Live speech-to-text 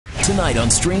Tonight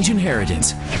on Strange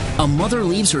Inheritance. A mother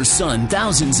leaves her son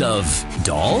thousands of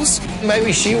dolls?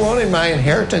 Maybe she wanted my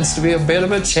inheritance to be a bit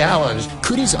of a challenge.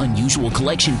 Could his unusual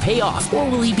collection pay off, or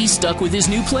will he be stuck with his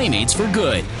new playmates for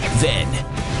good? Then,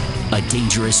 a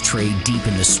dangerous trade deep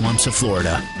in the swamps of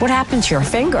Florida. What happened to your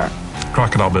finger?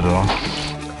 Crocodile bit it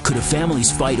off. Could a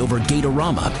family's fight over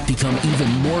Gatorama become even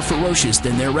more ferocious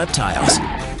than their reptiles?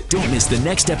 Don't miss the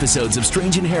next episodes of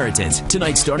Strange Inheritance,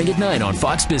 tonight starting at 9 on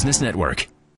Fox Business Network.